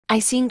I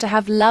seem to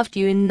have loved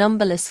you in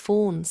numberless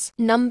forms,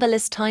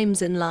 numberless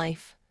times in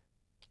life.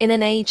 In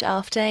an age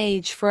after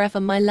age, forever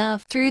my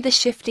love, through the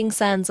shifting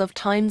sands of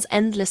time's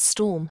endless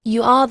storm,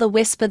 you are the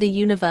whisper the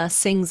universe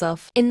sings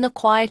of. In the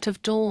quiet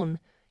of dawn,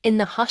 in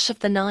the hush of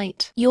the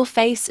night, your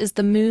face is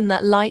the moon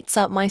that lights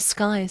up my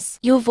skies.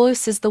 Your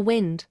voice is the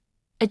wind,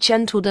 a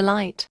gentle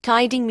delight,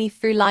 guiding me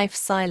through life's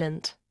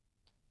silent,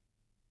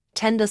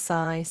 tender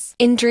sighs.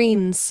 In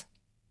dreams,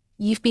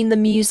 you've been the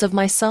muse of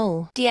my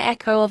soul, the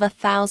echo of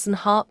 1,000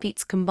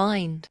 heartbeats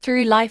combined.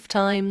 Through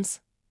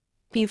lifetimes,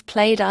 we've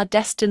played our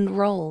destined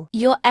role.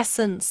 Your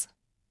essence,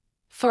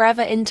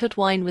 forever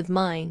intertwined with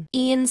mine.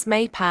 Eons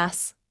may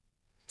pass,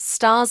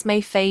 stars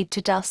may fade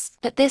to dust,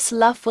 but this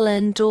love will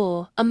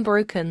endure,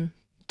 unbroken,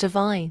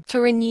 divine.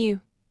 For in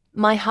you,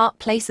 my heart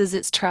places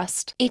its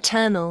trust,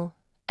 eternal,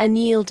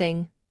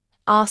 unyielding.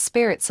 Our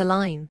spirits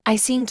align. I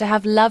seem to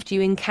have loved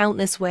you in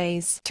countless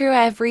ways. Through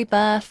every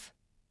birth,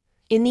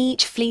 in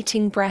each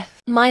fleeting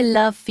breath, my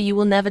love for you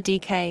will never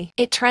decay.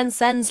 It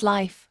transcends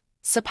life,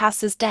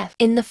 surpasses death.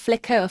 In the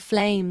flicker of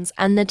flames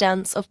and the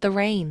dance of the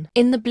rain,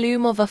 in the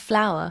bloom of a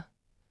flower,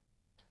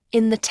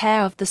 in the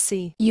tear of the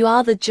sea, you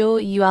are the joy,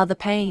 you are the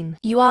pain.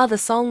 You are the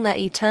song that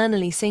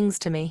eternally sings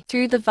to me.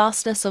 Through the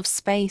vastness of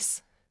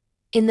space,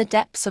 in the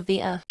depths of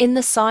the earth, in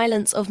the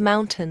silence of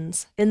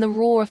mountains, in the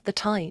roar of the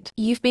tide,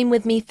 you've been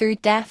with me through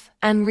death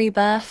and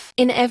rebirth.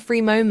 In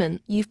every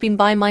moment, you've been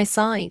by my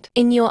side.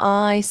 In your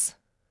eyes,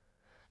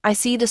 I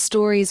see the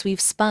stories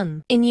we've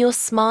spun. In your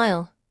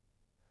smile,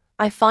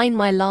 I find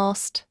my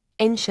lost,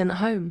 ancient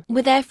home.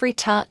 With every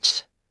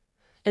touch,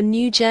 a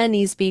new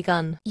journey's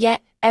begun.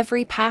 Yet,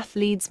 every path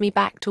leads me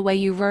back to where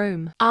you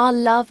roam. Our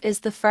love is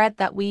the thread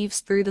that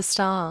weaves through the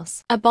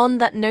stars, a bond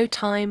that no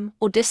time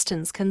or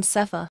distance can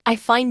sever. I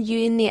find you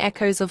in the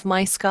echoes of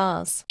my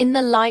scars, in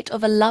the light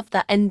of a love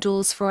that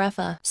endures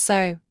forever.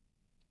 So,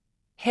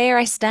 here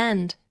I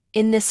stand,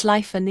 in this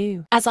life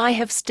anew, as I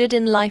have stood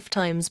in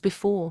lifetimes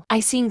before. I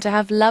seem to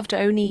have loved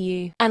only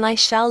you, and I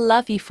shall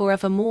love you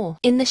forevermore.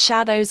 In the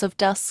shadows of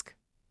dusk,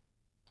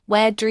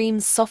 where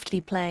dreams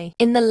softly play,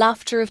 in the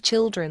laughter of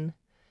children,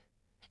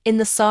 in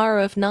the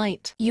sorrow of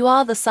night, you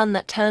are the sun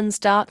that turns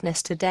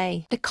darkness to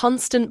day, the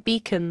constant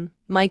beacon,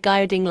 my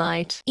guiding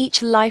light.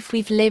 Each life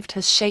we've lived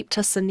has shaped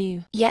us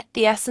anew, yet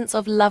the essence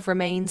of love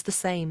remains the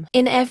same.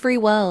 In every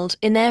world,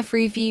 in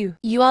every view,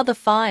 you are the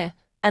fire,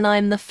 and I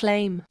am the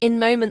flame. In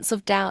moments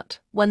of doubt,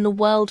 when the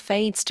world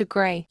fades to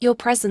grey, your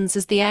presence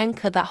is the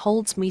anchor that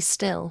holds me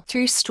still.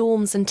 Through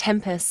storms and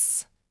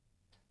tempests,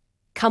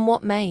 come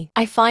what may,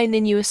 I find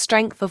in you a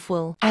strength of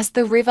will. As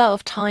the river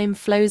of time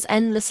flows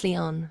endlessly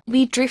on,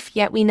 we drift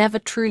yet we never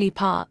truly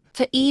part.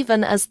 For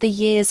even as the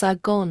years are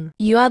gone,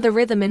 you are the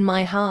rhythm in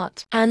my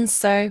heart. And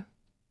so,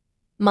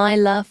 my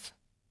love,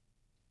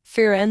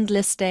 through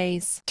endless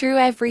days, through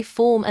every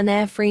form and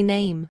every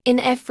name, in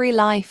every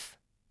life,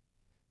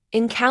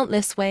 in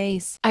countless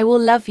ways, I will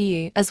love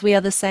you as we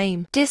are the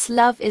same. This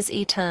love is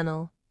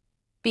eternal,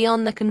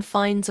 beyond the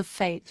confines of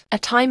fate, a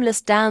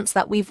timeless dance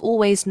that we've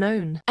always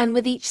known. And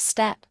with each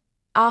step,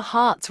 our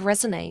hearts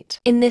resonate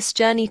in this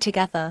journey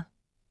together,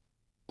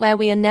 where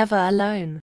we are never alone.